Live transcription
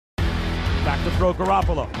Back to throw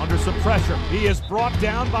Garoppolo under some pressure. He is brought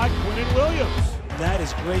down by Quinnen Williams. That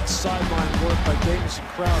is great sideline work by Jamison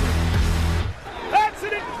Crowder. That's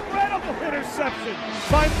an incredible interception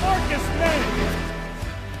by Marcus May.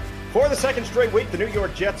 For the second straight week, the New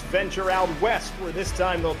York Jets venture out west, where this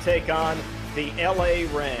time they'll take on the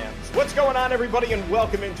LA Rams. What's going on, everybody, and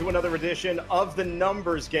welcome into another edition of The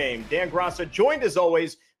Numbers Game. Dan Graca, joined as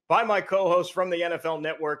always by my co-host from the NFL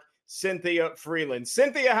Network, Cynthia Frelund.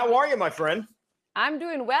 Cynthia, how are you, my friend? I'm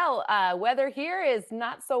doing well. Weather here is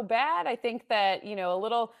not so bad. I think that, a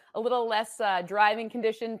little less driving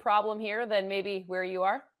condition problem here than maybe where you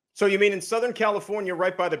are. So you mean in Southern California,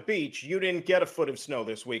 right by the beach, you didn't get a foot of snow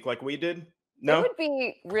this week like we did? No? It would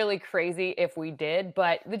be really crazy if we did,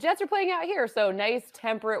 but the Jets are playing out here, so nice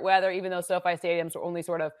temperate weather, even though SoFi Stadium's only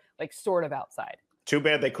sort of outside. Too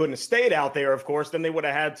bad they couldn't have stayed out there, of course. Then they would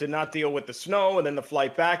have had to not deal with the snow and then the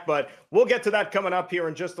flight back. But we'll get to that coming up here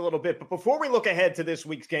in just a little bit. But before we look ahead to this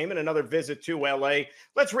week's game and another visit to LA,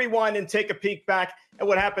 let's rewind and take a peek back at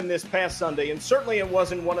what happened this past Sunday. And certainly it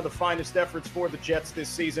wasn't one of the finest efforts for the Jets this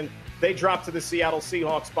season. They dropped to the Seattle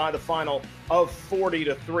Seahawks by the final of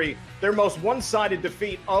 40-3. Their most one-sided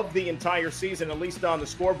defeat of the entire season, at least on the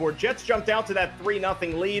scoreboard. Jets jumped out to that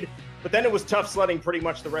 3-0 lead, but then it was tough sledding pretty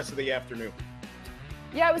much the rest of the afternoon.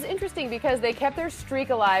 Yeah, it was interesting because they kept their streak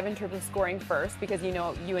alive in terms of scoring first because,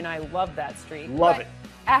 you and I love that streak. Love it.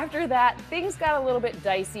 After that, things got a little bit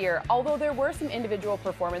dicier, although there were some individual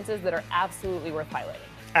performances that are absolutely worth highlighting.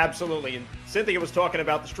 Absolutely. And Cynthia was talking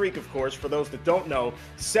about the streak, of course, for those that don't know.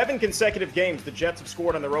 7 consecutive games the Jets have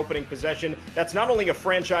scored on their opening possession. That's not only a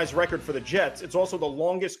franchise record for the Jets, it's also the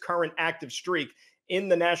longest current active streak in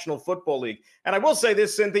the National Football League. And I will say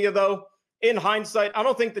this, Cynthia, though, in hindsight, I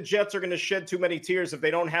don't think the Jets are going to shed too many tears if they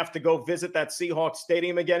don't have to go visit that Seahawks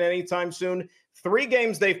stadium again anytime soon. 3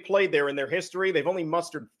 games they've played there in their history, they've only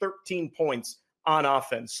mustered 13 points on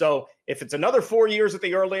offense. So if it's another 4 years at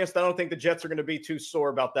the earliest, I don't think the Jets are going to be too sore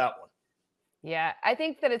about that one. Yeah, I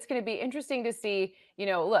think that it's going to be interesting to see,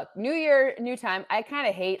 look, new year, new time. I kind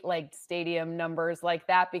of hate stadium numbers like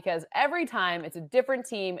that because every time it's a different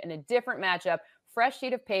team and a different matchup. Fresh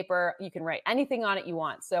sheet of paper, you can write anything on it you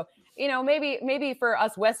want. So, maybe for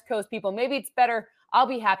us West Coast people, maybe it's better. I'll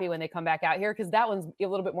be happy when they come back out here because that one's a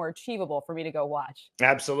little bit more achievable for me to go watch.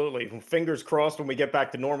 Absolutely. Fingers crossed when we get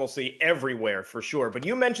back to normalcy everywhere for sure. But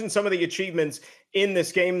you mentioned some of the achievements in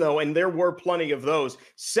this game, though, and there were plenty of those.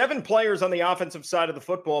 7 players on the offensive side of the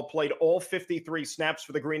football played all 53 snaps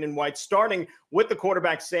for the Green and White, starting with the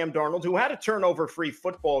quarterback Sam Darnold, who had a turnover-free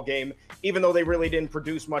football game, even though they really didn't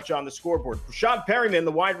produce much on the scoreboard. Rashad Perryman,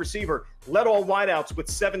 the wide receiver, led all wideouts with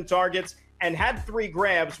 7 targets and had 3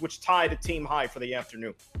 grabs, which tied a team high for the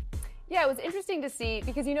afternoon. Yeah, it was interesting to see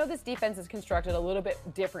because, this defense is constructed a little bit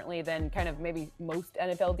differently than kind of maybe most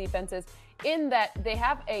NFL defenses in that they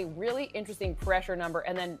have a really interesting pressure number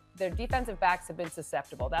and then their defensive backs have been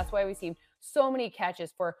susceptible. That's why we've seen so many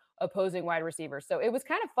catches for opposing wide receivers. So it was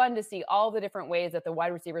kind of fun to see all the different ways that the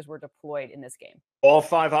wide receivers were deployed in this game. All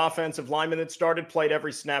 5 offensive linemen that started played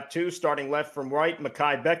every snap too, starting left from right,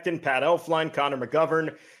 Mekhi Becton, Pat Elflein, Connor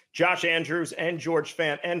McGovern, Josh Andrews, and George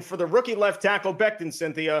Fant. And for the rookie left tackle, Becton,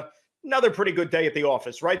 Cynthia, another pretty good day at the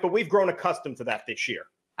office, right? But we've grown accustomed to that this year.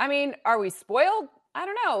 I mean, are we spoiled? I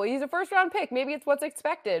don't know. He's a first-round pick. Maybe it's what's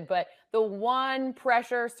expected. But the one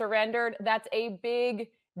pressure surrendered, that's a big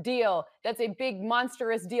deal. That's a big,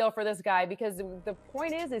 monstrous deal for this guy because the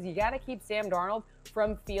point is you got to keep Sam Darnold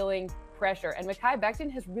from feeling pressure. And Mekhi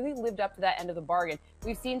Becton has really lived up to that end of the bargain.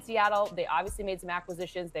 We've seen Seattle. They obviously made some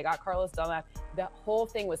acquisitions. They got Carlos Dunlap. The whole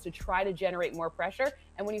thing was to try to generate more pressure.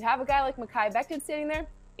 And when you have a guy like Mekhi Becton sitting there,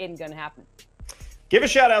 it ain't going to happen. Give a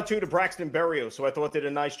shout out to Braxton Berrios, who I thought did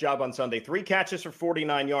a nice job on Sunday. 3 catches for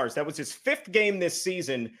 49 yards. That was his 5th game this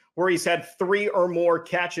season where he's had 3 or more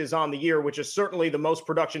catches on the year, which is certainly the most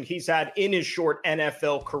production he's had in his short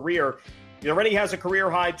NFL career. He already has a career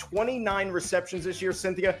high 29 receptions this year,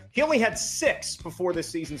 Cynthia. He only had 6 before this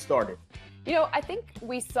season started. I think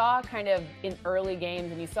we saw kind of in early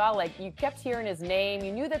games, and you saw you kept hearing his name.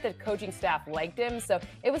 You knew that the coaching staff liked him, so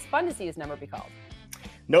it was fun to see his number be called.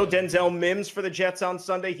 No Denzel Mims for the Jets on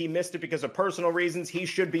Sunday. He missed it because of personal reasons. He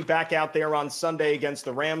should be back out there on Sunday against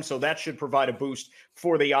the Rams, so that should provide a boost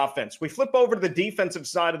for the offense. We flip over to the defensive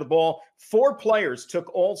side of the ball. 4 players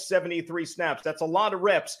took all 73 snaps. That's a lot of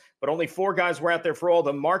reps, but only 4 guys were out there for all of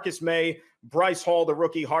them. Marcus May, Bryce Hall, the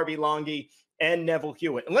rookie, Harvey Longy, and Neville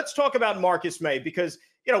Hewitt. And let's talk about Marcus May because,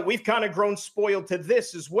 we've kind of grown spoiled to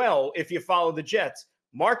this as well if you follow the Jets.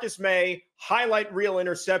 Marcus May, highlight reel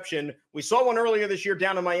interception. We saw one earlier this year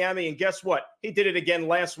down in Miami, and guess what? He did it again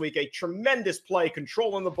last week. A tremendous play,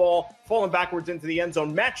 controlling the ball, falling backwards into the end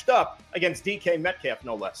zone, matched up against DK Metcalf,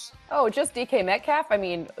 no less. Oh, just DK Metcalf? I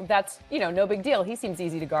mean, that's, no big deal. He seems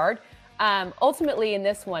easy to guard. Ultimately, in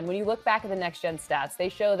this one, when you look back at the next-gen stats, they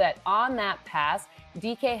show that on that pass,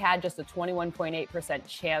 DK had just a 21.8%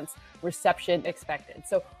 chance reception expected.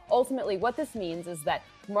 So ultimately, what this means is that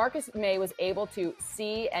Marcus May was able to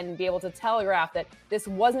see and be able to telegraph that this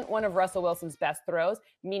wasn't one of Russell Wilson's best throws,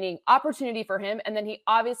 meaning opportunity for him. And then he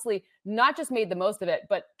obviously not just made the most of it,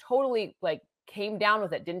 but totally came down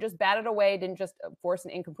with it, didn't just bat it away, didn't just force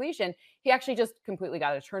an incompletion. He actually just completely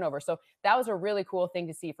got a turnover. So that was a really cool thing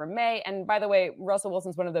to see from May. And by the way, Russell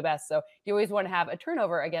Wilson's one of the best. So you always want to have a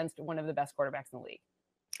turnover against one of the best quarterbacks in the league.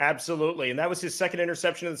 Absolutely. And that was his second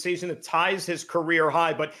interception of the season. It ties his career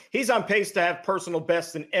high, but he's on pace to have personal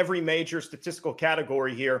bests in every major statistical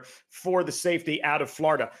category here for the safety out of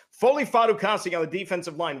Florida. Foley Fatukasi on the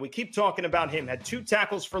defensive line. We keep talking about him. Had 2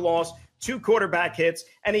 tackles for loss, 2 quarterback hits,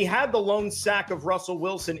 and he had the lone sack of Russell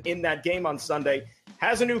Wilson in that game on Sunday.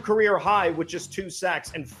 Has a new career high with just 2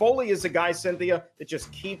 sacks. And Foley is a guy, Cynthia, that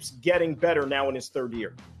just keeps getting better now in his 3rd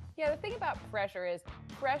year. Yeah, the thing about pressure is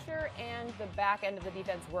pressure and the back end of the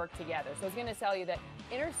defense work together. So I was going to tell you that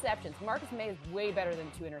interceptions, Marcus May is way better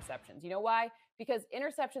than 2 interceptions. You know why? Because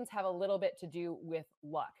interceptions have a little bit to do with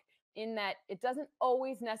luck, in that it doesn't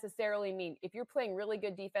always necessarily mean if you're playing really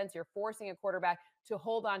good defense, you're forcing a quarterback to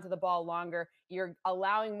hold on to the ball longer, you're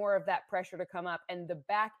allowing more of that pressure to come up, and the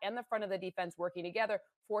back and the front of the defense working together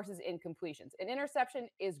forces incompletions. An interception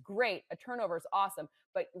is great, a turnover is awesome,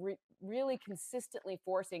 but really consistently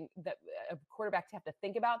forcing a quarterback to have to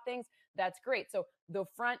think about things, that's great. So the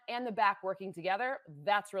front and the back working together,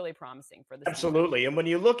 that's really promising for this. Absolutely. Season. And when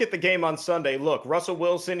you look at the game on Sunday, look, Russell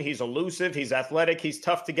Wilson, he's elusive, he's athletic, he's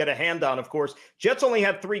tough to get a hand on, of course. Jets only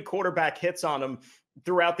had 3 quarterback hits on him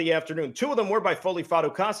throughout the afternoon. 2 of them were by Foley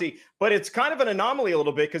Fatukasi, but it's kind of an anomaly a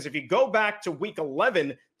little bit because if you go back to week 11,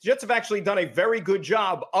 the Jets have actually done a very good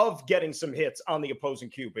job of getting some hits on the opposing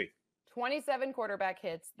QB. 27 quarterback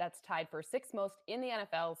hits. That's tied for 6th most in the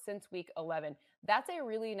NFL since week 11. That's a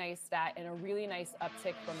really nice stat and a really nice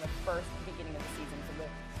uptick from the first beginning of the season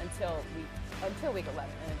until week 11,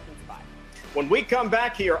 and includes 5. When we come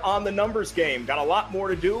back here on the numbers game, got a lot more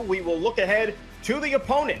to do. We will look ahead to the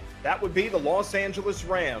opponent. That would be the Los Angeles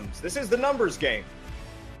Rams. This is the numbers game.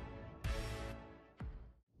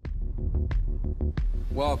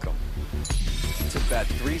 Welcome to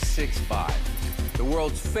Bet365, the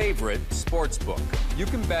world's favorite sports book. You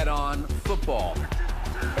can bet on football,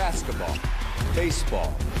 basketball,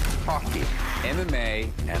 baseball, hockey, MMA,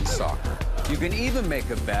 and soccer. You can even make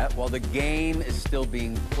a bet while the game is still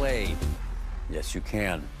being played. Yes, you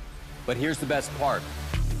can. But here's the best part.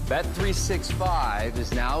 Bet365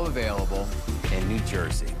 is now available in New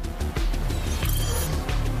Jersey.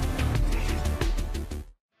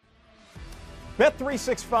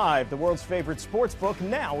 Bet365, the world's favorite sports book,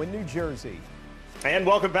 now in New Jersey. And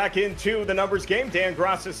welcome back into the numbers game. Dan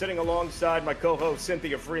Graca sitting alongside my co-host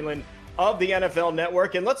Cynthia Frelund of the NFL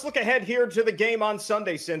Network. And let's look ahead here to the game on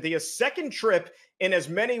Sunday, Cynthia. 2nd trip in as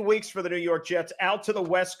many weeks for the New York Jets out to the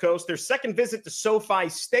West Coast. Their 2nd visit to SoFi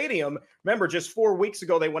Stadium. Remember, just 4 weeks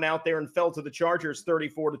ago, they went out there and fell to the Chargers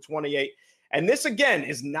 34-28. And this, again,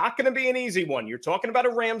 is not going to be an easy one. You're talking about a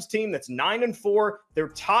Rams team that's 9-4. They're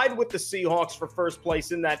tied with the Seahawks for first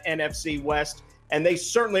place in that NFC West. And they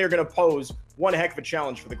certainly are going to pose one heck of a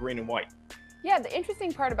challenge for the green and white. Yeah, the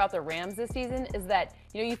interesting part about the Rams this season is that,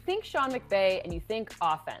 you think Sean McVay and you think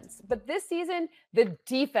offense, but this season, the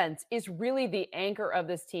defense is really the anchor of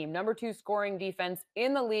this team. Number 2 scoring defense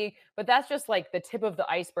in the league, but that's just like the tip of the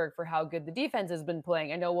iceberg for how good the defense has been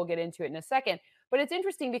playing. I know we'll get into it in a second, but it's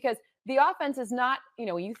interesting because the offense is not,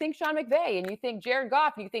 you think Sean McVay and you think Jared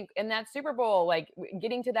Goff, you think in that Super Bowl,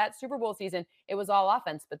 getting to that Super Bowl season, it was all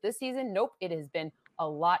offense. But this season, nope, it has been a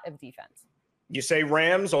lot of defense. You say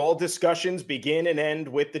Rams, all discussions begin and end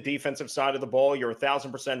with the defensive side of the ball. You're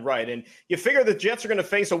 1,000% right. And you figure the Jets are going to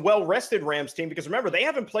face a well-rested Rams team because, remember, they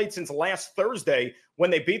haven't played since last Thursday when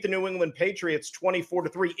they beat the New England Patriots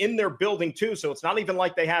 24-3 in their building, too. So it's not even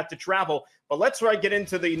like they had to travel. But let's get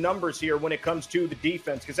into the numbers here when it comes to the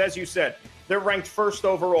defense because, as you said, they're ranked 1st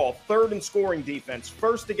overall, 3rd in scoring defense,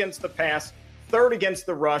 1st against the pass, 3rd against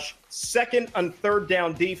the rush, 2nd on 3rd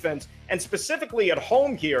down defense. And specifically at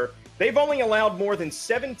home here, they've only allowed more than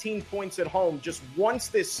 17 points at home just once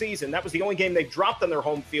this season. That was the only game they dropped on their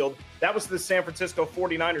home field. That was the San Francisco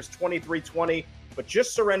 49ers 23-20, but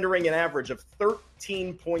just surrendering an average of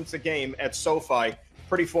 13 points a game at SoFi.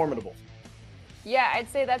 Pretty formidable. Yeah, I'd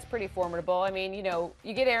say that's pretty formidable. I mean,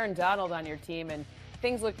 you get Aaron Donald on your team and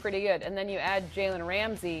things look pretty good. And then you add Jalen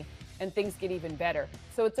Ramsey and things get even better.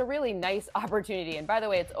 So it's a really nice opportunity. And by the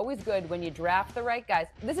way, it's always good when you draft the right guys.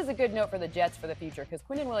 This is a good note for the Jets for the future because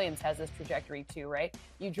Quinnen Williams has this trajectory too, right?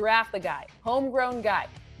 You draft the guy, homegrown guy.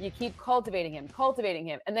 You keep cultivating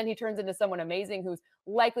him, and then he turns into someone amazing who's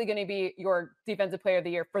likely going to be your defensive player of the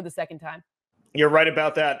year for the second time. You're right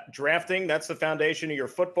about that. Drafting, that's the foundation of your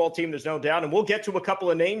football team. There's no doubt. And we'll get to a couple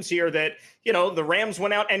of names here that, the Rams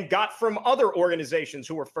went out and got from other organizations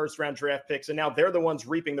who were first-round draft picks, and now they're the ones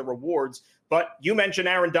reaping the rewards. But you mentioned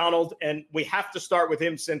Aaron Donald, and we have to start with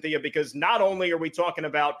him, Cynthia, because not only are we talking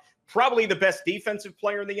about probably the best defensive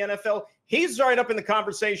player in the NFL, he's right up in the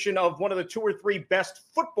conversation of one of the 2 or 3 best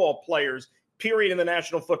football players period in the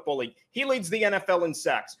National Football League. He leads the NFL in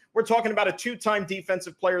sacks. We're talking about a 2-time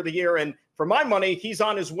Defensive Player of the Year, and for my money, he's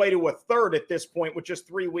on his way to a 3rd at this point with just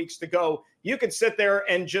 3 weeks to go. You could sit there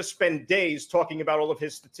and just spend days talking about all of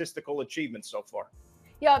his statistical achievements so far.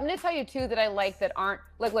 Yeah, I'm going to tell you, too, that I like that aren't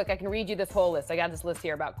 – look, I can read you this whole list. I got this list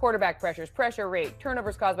here about quarterback pressures, pressure rate,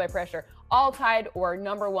 turnovers caused by pressure, all tied or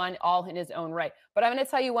number one, all in his own right. But I'm going to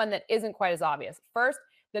tell you one that isn't quite as obvious. First,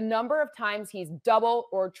 the number of times he's double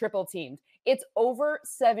or triple teamed. It's over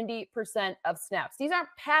 70% of snaps. These aren't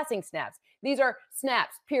passing snaps. These are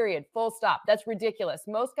snaps, period, full stop. That's ridiculous.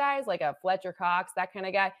 Most guys, like a Fletcher Cox, that kind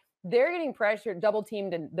of guy, they're getting pressure, double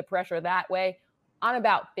teamed and the pressure that way on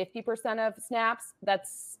about 50% of snaps.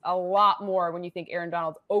 That's a lot more when you think Aaron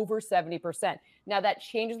Donald's over 70%. Now, that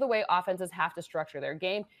changes the way offenses have to structure their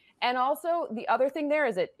game. And also, the other thing there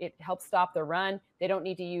is it helps stop the run. They don't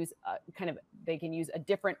need to use they can use a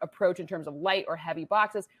different approach in terms of light or heavy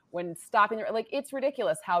boxes when stopping the, it's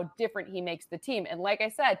ridiculous how different he makes the team. And like I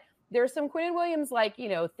said, there's some Quinnen Williams,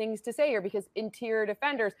 things to say here because interior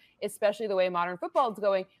defenders, especially the way modern football is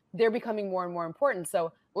going, they're becoming more and more important.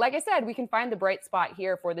 So like I said, we can find the bright spot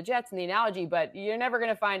here for the Jets in the analogy, but you're never going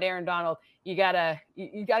to find Aaron Donald. You gotta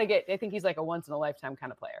get, I think he's like a once in a lifetime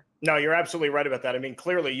kind of player. No, you're absolutely right about that. I mean,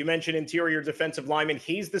 clearly you mentioned interior defensive lineman.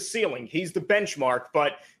 He's the ceiling. He's the benchmark,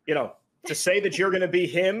 but to say that you're going to be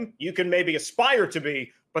him, you can maybe aspire to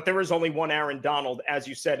be, but there is only one Aaron Donald, as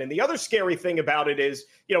you said. And the other scary thing about it is,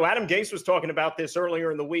 Adam Gase was talking about this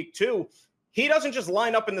earlier in the week too. He doesn't just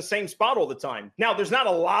line up in the same spot all the time. Now, there's not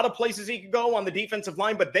a lot of places he could go on the defensive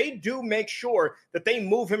line, but they do make sure that they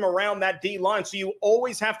move him around that D line. So you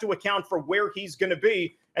always have to account for where he's going to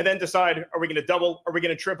be and then decide, are we going to double? Are we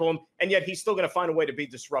going to triple him? And yet he's still going to find a way to be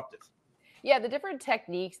disruptive. Yeah, the different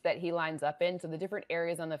techniques that he lines up in, so the different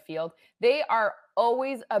areas on the field, they are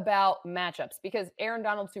always about matchups because Aaron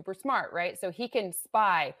Donald's super smart, right? So he can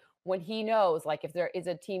spy when he knows, if there is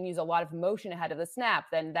a team use a lot of motion ahead of the snap,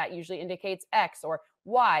 then that usually indicates X or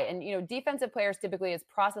Y. And, defensive players typically is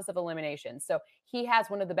process of elimination. So he has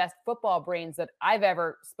one of the best football brains that I've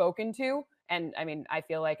ever spoken to. And I mean, I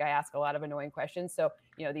feel like I ask a lot of annoying questions. So,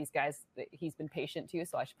 these guys, he's been patient too.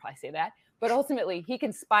 So I should probably say that. But ultimately, he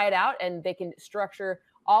can spy it out and they can structure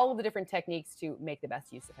all of the different techniques to make the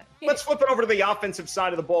best use of him. Let's flip it over to the offensive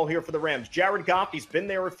side of the ball here for the Rams. Jared Goff, he's been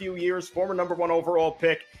there a few years, former number 1 overall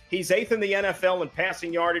pick. He's 8th in the NFL in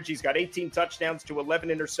passing yardage. He's got 18 touchdowns to 11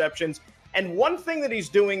 interceptions. And one thing that he's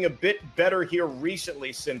doing a bit better here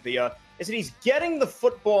recently, Cynthia, is that he's getting the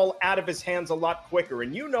football out of his hands a lot quicker.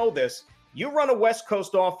 And you know this. You run a West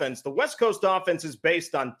Coast offense. The West Coast offense is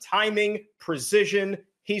based on timing, precision.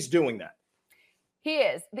 He's doing that. He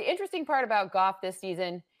is. The interesting part about Goff this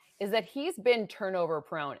season is that he's been turnover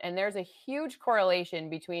prone. And there's a huge correlation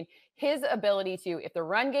between his ability to, if the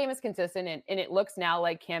run game is consistent, and it looks now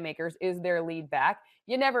like Cam Akers is their lead back.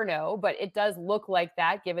 You never know, but it does look like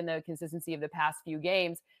that given the consistency of the past few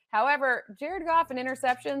games. However, Jared Goff and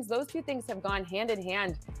interceptions, those two things have gone hand in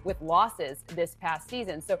hand with losses this past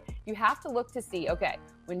season. So you have to look to see, okay,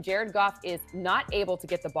 when Jared Goff is not able to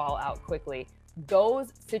get the ball out quickly,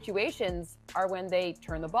 those situations are when they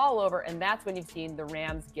turn the ball over, and that's when you've seen the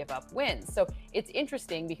Rams give up wins. So it's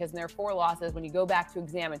interesting because in their 4 losses, when you go back to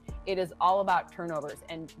examine, it is all about turnovers.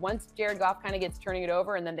 And once Jared Goff kind of gets turning it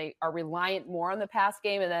over and then they are reliant more on the pass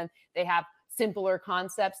game and then they have simpler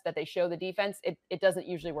concepts that they show the defense, it doesn't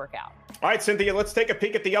usually work out. All right, Cynthia, let's take a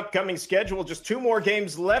peek at the upcoming schedule. Just 2 more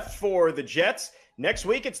games left for the Jets. Next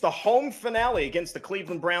week, it's the home finale against the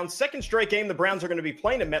Cleveland Browns. Second straight game the Browns are going to be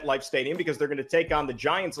playing at MetLife Stadium because they're going to take on the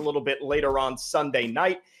Giants a little bit later on Sunday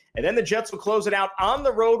night. And then the Jets will close it out on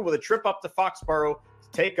the road with a trip up to Foxborough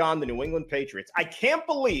to take on the New England Patriots. I can't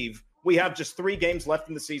believe we have just 3 games left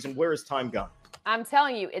in the season. Where is time gone? I'm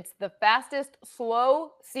telling you, it's the fastest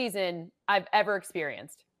slow season I've ever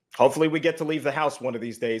experienced. Hopefully we get to leave the house one of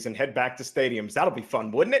these days and head back to stadiums. That'll be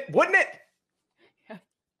fun, wouldn't it? Wouldn't it?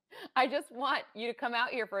 I just want you to come out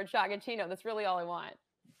here for a Chagachino. That's really all I want.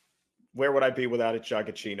 Where would I be without a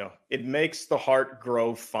Chagachino? It makes the heart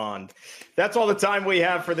grow fond. That's all the time we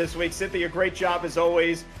have for this week. Cynthia, great job as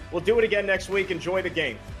always. We'll do it again next week. Enjoy the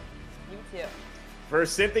game. You too. For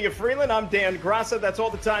Cynthia Frelund, I'm Dan Graca. That's all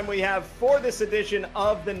the time we have for this edition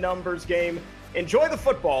of The Numbers Game. Enjoy the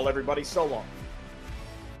football, everybody. So long.